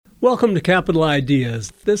Welcome to Capital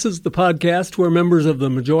Ideas. This is the podcast where members of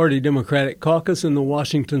the majority Democratic caucus in the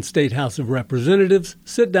Washington State House of Representatives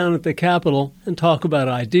sit down at the Capitol and talk about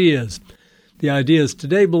ideas. The ideas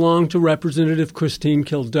today belong to Representative Christine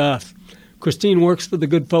Kilduff. Christine works for the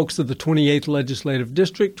good folks of the 28th Legislative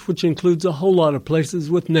District, which includes a whole lot of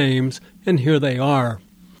places with names, and here they are: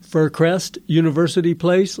 Fircrest, University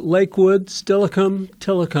Place, Lakewood,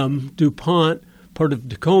 Tillicum, DuPont, part of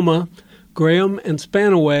Tacoma, Graham and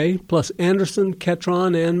Spanaway, plus Anderson,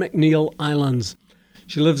 Ketron, and McNeil Islands.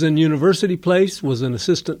 She lives in University Place, was an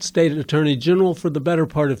assistant state attorney general for the better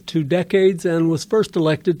part of 2 decades, and was first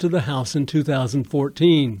elected to the House in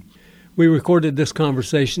 2014. We recorded this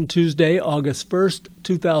conversation Tuesday, August 1st,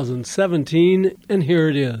 2017, and here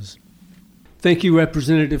it is. Thank you,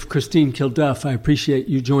 Representative Christine Kilduff. I appreciate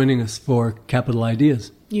you joining us for Capital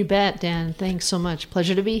Ideas. You bet, Dan. Thanks so much.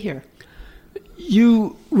 Pleasure to be here.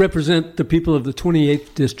 You represent the people of the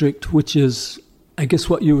 28th District, which is, I guess,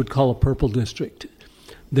 what you would call a purple district.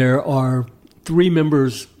 There are 3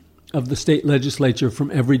 members of the state legislature from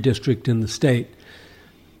every district in the state,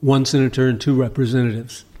 1 senator and 2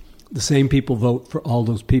 representatives. The same people vote for all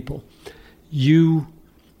those people. You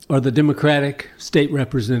are the Democratic state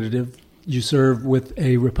representative. You serve with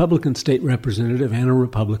a Republican state representative and a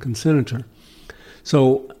Republican senator.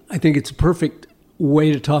 So I think it's a perfect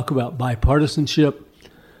way to talk about bipartisanship,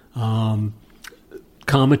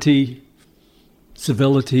 comity,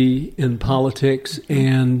 civility in politics,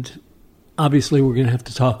 and obviously we're going to have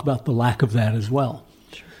to talk about the lack of that as well.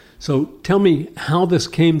 Sure. So tell me how this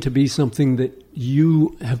came to be something that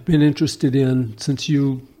you have been interested in since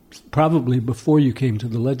probably before you came to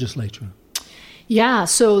the legislature. Yeah,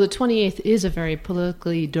 so the 28th is a very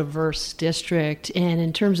politically diverse district, and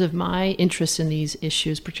in terms of my interest in these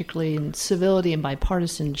issues, particularly in civility and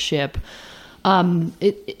bipartisanship, I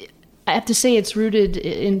have to say it's rooted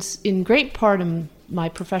in great part in my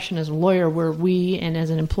profession as a lawyer, where we, and as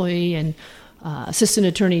an employee and assistant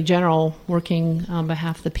attorney general working on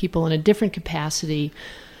behalf of the people in a different capacity,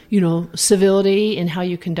 civility in how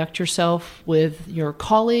you conduct yourself with your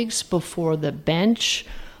colleagues before the bench,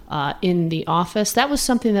 in the office. That was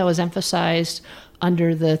something that was emphasized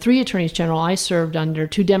under the 3 attorneys general I served under,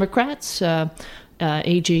 2 Democrats,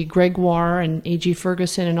 A.G. Gregoire and A.G.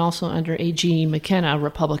 Ferguson, and also under A.G. McKenna,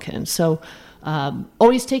 Republican. So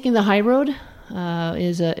always taking the high road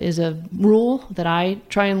is a rule that I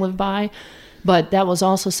try and live by, but that was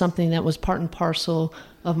also something that was part and parcel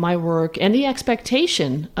of my work and the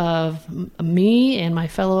expectation of me and my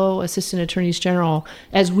fellow assistant attorneys general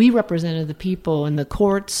as we represented the people in the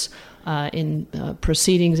courts, in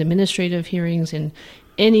proceedings, administrative hearings, in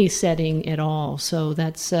any setting at all. So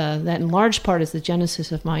that in large part is the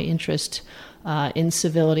genesis of my interest in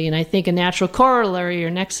civility, and I think a natural corollary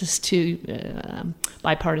or nexus to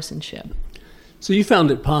bipartisanship. So you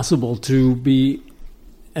found it possible to be,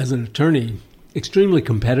 as an attorney, extremely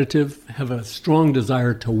competitive, have a strong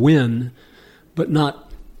desire to win, but not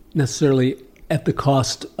necessarily at the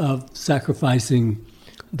cost of sacrificing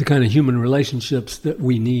the kind of human relationships that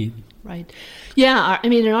we need. Right. Yeah,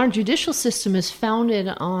 our judicial system is founded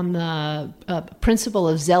on the principle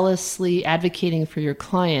of zealously advocating for your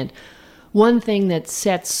client. One thing that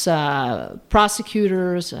sets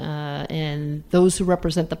prosecutors and those who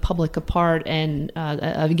represent the public apart, and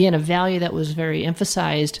again, a value that was very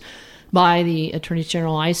emphasized by the attorneys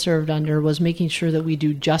general I served under, was making sure that we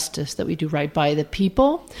do justice, that we do right by the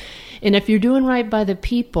people. And if you're doing right by the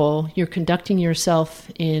people, you're conducting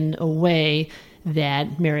yourself in a way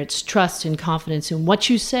that merits trust and confidence in what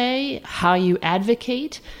you say, how you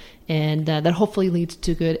advocate, and that hopefully leads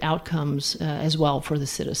to good outcomes as well for the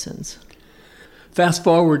citizens. Fast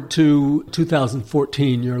forward to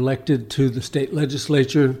 2014, you're elected to the state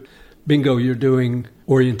legislature. Bingo, you're doing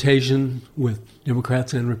orientation with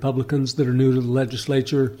Democrats and Republicans that are new to the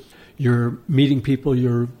legislature. You're meeting people,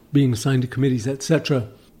 you're being assigned to committees, etc.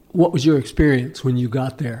 What was your experience when you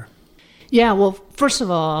got there? Yeah, well, first of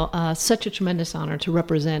all, such a tremendous honor to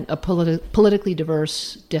represent a politically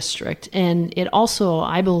diverse district. And it also,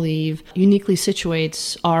 I believe, uniquely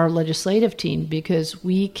situates our legislative team because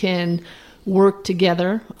we can work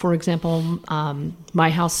together. For example, my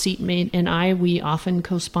House seatmate and I, we often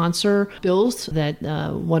co-sponsor bills that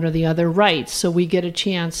one or the other writes. So we get a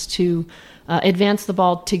chance to advance the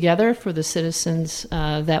ball together for the citizens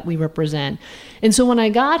that we represent. And so when I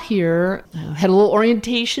got here, had a little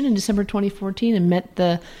orientation in December 2014 and met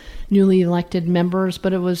the newly elected members,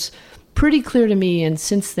 but it was pretty clear to me, and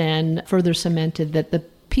since then further cemented, that the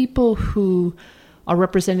people who are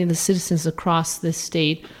representing the citizens across this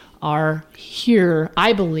state are here,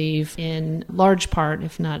 I believe, in large part,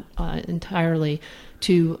 if not entirely,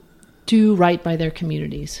 to do right by their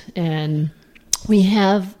communities. And we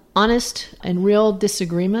have honest and real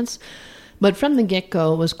disagreements. But from the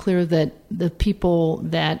get-go, it was clear that the people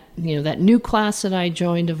that, that new class that I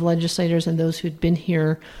joined of legislators and those who'd been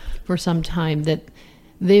here for some time, that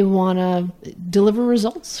they want to deliver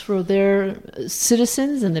results for their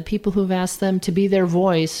citizens and the people who've asked them to be their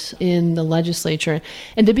voice in the legislature.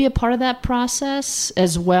 And to be a part of that process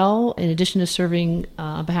as well, in addition to serving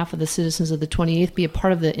on behalf of the citizens of the 28th, be a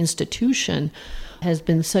part of the institution has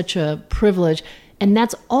been such a privilege. And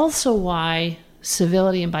that's also why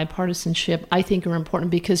civility and bipartisanship, I think, are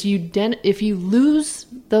important, because if you lose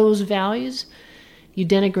those values, you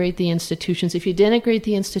denigrate the institutions. If you denigrate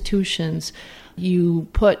the institutions, you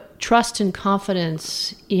put trust and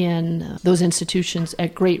confidence in those institutions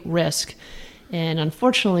at great risk. And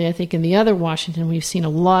unfortunately, I think in the other Washington, we've seen a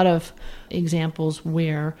lot of examples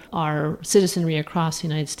where our citizenry across the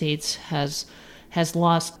United States has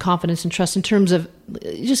lost confidence and trust in terms of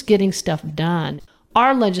just getting stuff done.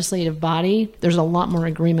 Our legislative body, there's a lot more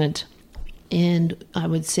agreement and I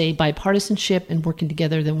would say bipartisanship and working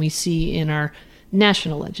together than we see in our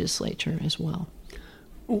national legislature as well.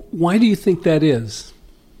 Why do you think that is?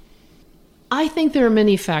 I think there are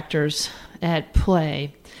many factors at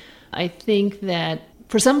play. I think that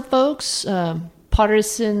for some folks,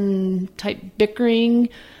 partisan type bickering,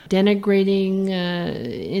 denigrating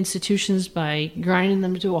institutions by grinding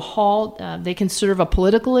them to a halt, they can serve a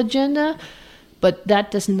political agenda, but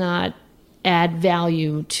that does not add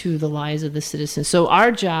value to the lives of the citizens. So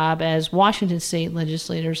our job as Washington state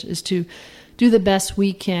legislators is to do the best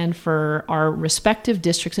we can for our respective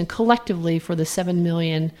districts and collectively for the 7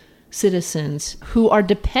 million citizens who are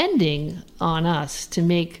depending on us to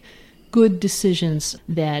make good decisions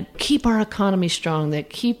that keep our economy strong, that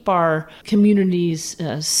keep our communities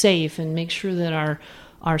safe, and make sure that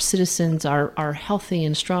our citizens are healthy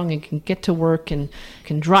and strong and can get to work and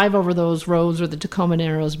can drive over those roads or the Tacoma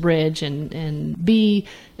Narrows Bridge and be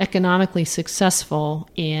economically successful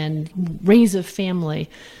and raise a family.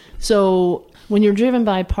 So when you're driven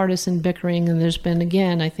by partisan bickering, and there's been,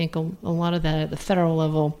 again, I think a lot of that at the federal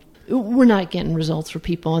level, we're not getting results for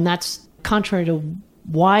people. And that's contrary to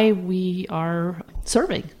why we are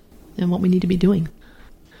serving and what we need to be doing.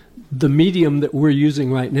 The medium that we're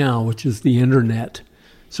using right now, which is the internet,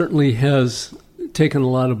 certainly has taken a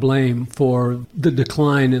lot of blame for the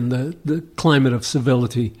decline in the climate of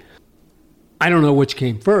civility. I don't know which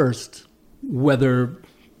came first, whether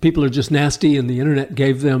people are just nasty and the internet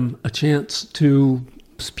gave them a chance to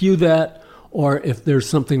spew that, or if there's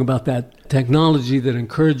something about that technology that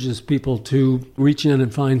encourages people to reach in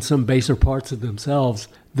and find some baser parts of themselves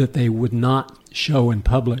that they would not show in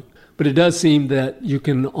public. But it does seem that you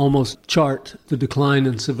can almost chart the decline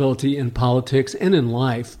in civility in politics and in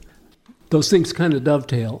life. Those things kind of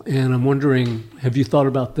dovetail, and I'm wondering, have you thought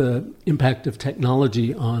about the impact of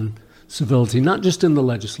technology on civility, not just in the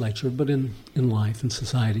legislature, but in life and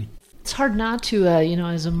society? It's hard not to,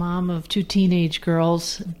 as a mom of 2 teenage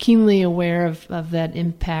girls, keenly aware of that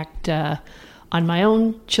impact on my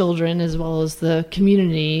own children as well as the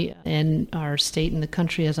community and our state and the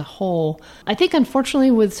country as a whole. I think,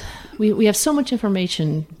 unfortunately, we have so much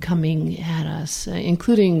information coming at us,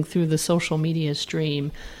 including through the social media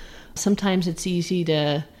stream. Sometimes it's easy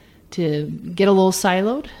to get a little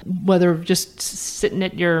siloed, whether just sitting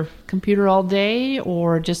at your computer all day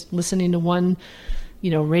or just listening to one,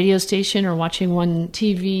 radio station or watching one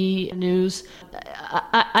TV news.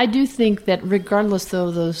 I do think that regardless, though,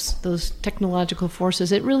 those technological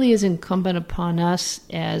forces, it really is incumbent upon us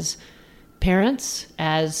as parents,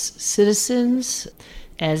 as citizens,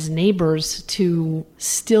 as neighbors to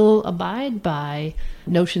still abide by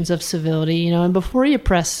notions of civility, and before you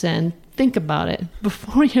press send, think about it.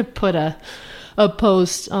 Before you put a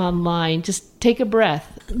post online, just take a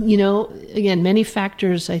breath. Again, many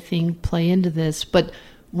factors, I think, play into this, but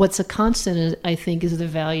what's a constant, I think, is the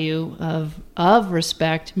value of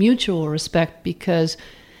respect, mutual respect, because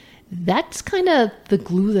that's kind of the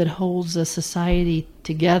glue that holds a society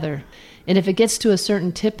together. And if it gets to a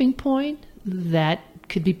certain tipping point, that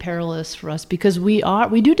could be perilous for us, because we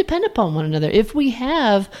do depend upon one another. If we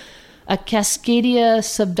have a Cascadia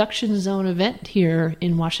subduction zone event here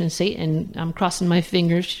in Washington State, and I'm crossing my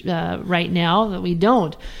fingers right now that we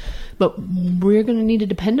don't, but we're going to need to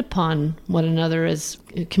depend upon one another as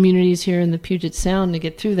communities here in the Puget Sound to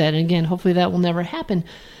get through that. And again, hopefully that will never happen,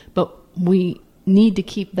 but we need to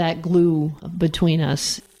keep that glue between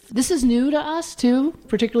us. This is new to us too,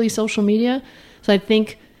 particularly social media, so I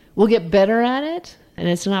think we'll get better at it, and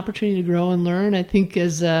it's an opportunity to grow and learn. I think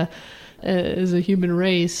as as a human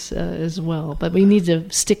race as well. But we need to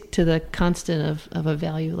stick to the constant of a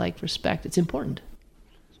value like respect. It's important.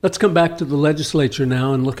 Let's come back to the legislature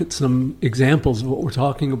now and look at some examples of what we're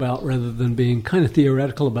talking about rather than being kind of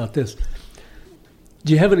theoretical about this.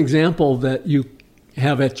 Do you have an example that you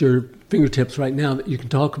have at your fingertips right now that you can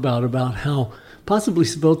talk about how possibly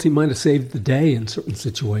civility might have saved the day in certain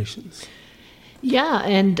situations? Yeah,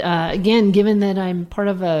 and again, given that I'm part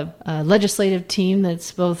of a legislative team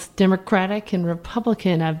that's both Democratic and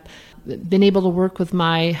Republican, I've been able to work with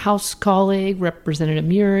my House colleague, Representative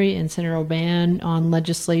Murray, and Senator O'Ban on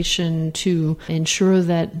legislation to ensure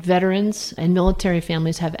that veterans and military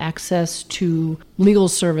families have access to legal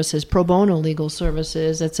services, pro bono legal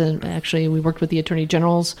services. Actually, we worked with the Attorney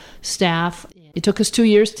General's staff. It took us 2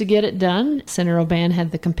 years to get it done. Senator O'Ban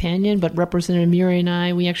had the companion, but Representative Murray and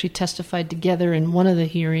I, we actually testified together in one of the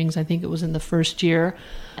hearings. I think it was in the first year,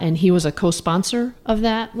 and he was a co-sponsor of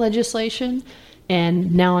that legislation.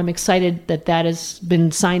 And now I'm excited that has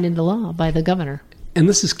been signed into law by the governor. And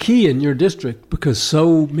this is key in your district because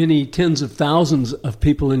so many tens of thousands of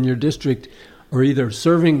people in your district are either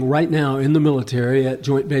serving right now in the military at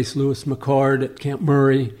Joint Base Lewis McChord, at Camp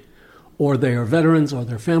Murray, or they are veterans or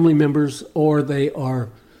their family members, or they are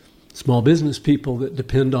small business people that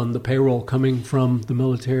depend on the payroll coming from the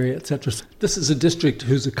military, etc. This is a district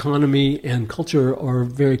whose economy and culture are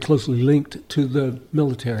very closely linked to the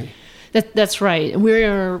military. That's right. We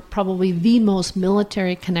are probably the most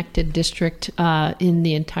military-connected district in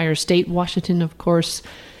the entire state. Washington, of course,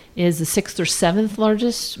 is the 6th or 7th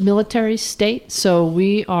largest military state. So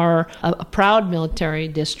we are a proud military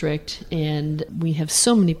district, and we have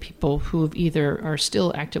so many people who either are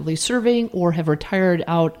still actively serving or have retired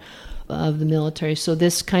out of the military. So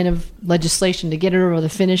this kind of legislation to get it over the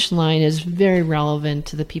finish line is very relevant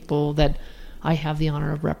to the people that I have the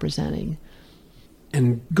honor of representing.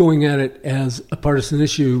 And going at it as a partisan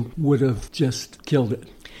issue would have just killed it.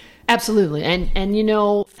 Absolutely. And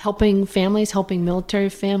helping families, helping military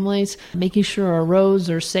families, making sure our roads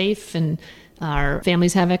are safe and our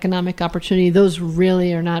families have economic opportunity, those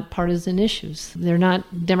really are not partisan issues. They're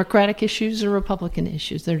not Democratic issues or Republican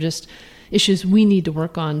issues. They're just issues we need to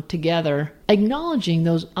work on together, acknowledging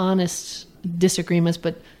those honest disagreements,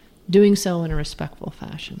 but doing so in a respectful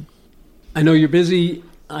fashion. I know you're busy.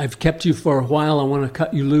 I've kept you for a while. I want to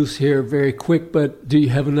cut you loose here very quick, but do you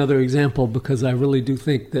have another example? Because I really do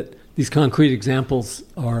think that these concrete examples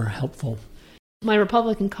are helpful. My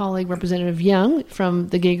Republican colleague, Representative Young, from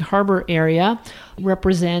the Gig Harbor area,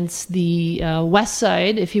 represents the west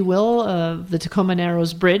side, if you will, of the Tacoma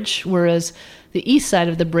Narrows Bridge, whereas the east side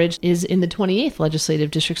of the bridge is in the 28th Legislative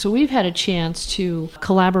District. So we've had a chance to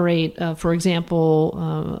collaborate, for example,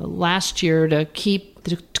 last year to keep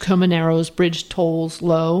the Tacoma Narrows Bridge tolls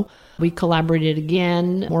low. We collaborated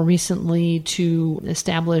again more recently to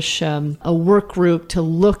establish a work group to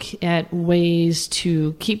look at ways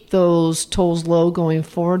to keep those tolls low going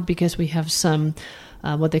forward, because we have some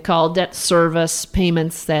what they call debt service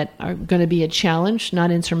payments that are going to be a challenge, not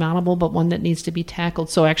insurmountable, but one that needs to be tackled.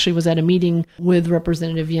 So I actually was at a meeting with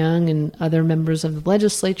Representative Young and other members of the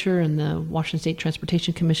legislature and the Washington State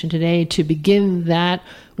Transportation Commission today to begin that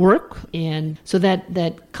work. And so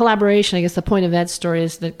that collaboration, I guess the point of that story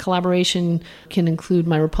is that collaboration can include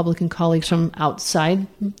my Republican colleagues from outside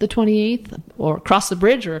the 28th or across the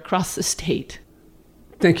bridge or across the state.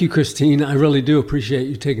 Thank you, Christine. I really do appreciate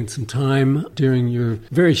you taking some time during your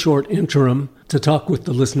very short interim to talk with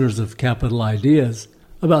the listeners of Capital Ideas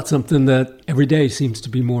about something that every day seems to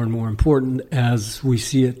be more and more important as we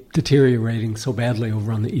see it deteriorating so badly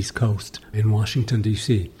over on the East Coast in Washington,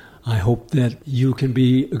 D.C. I hope that you can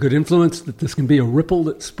be a good influence, that this can be a ripple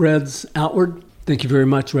that spreads outward. Thank you very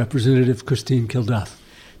much, Representative Christine Kilduff.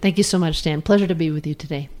 Thank you so much, Stan. Pleasure to be with you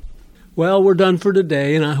today. Well, we're done for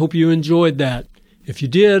today, and I hope you enjoyed that. If you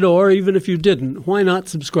did, or even if you didn't, why not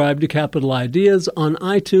subscribe to Capital Ideas on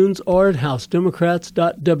iTunes or at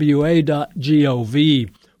housedemocrats.wa.gov.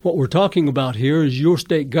 What we're talking about here is your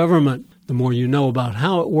state government. The more you know about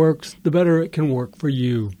how it works, the better it can work for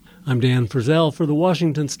you. I'm Dan Frizzell for the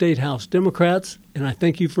Washington State House Democrats, and I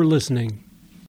thank you for listening.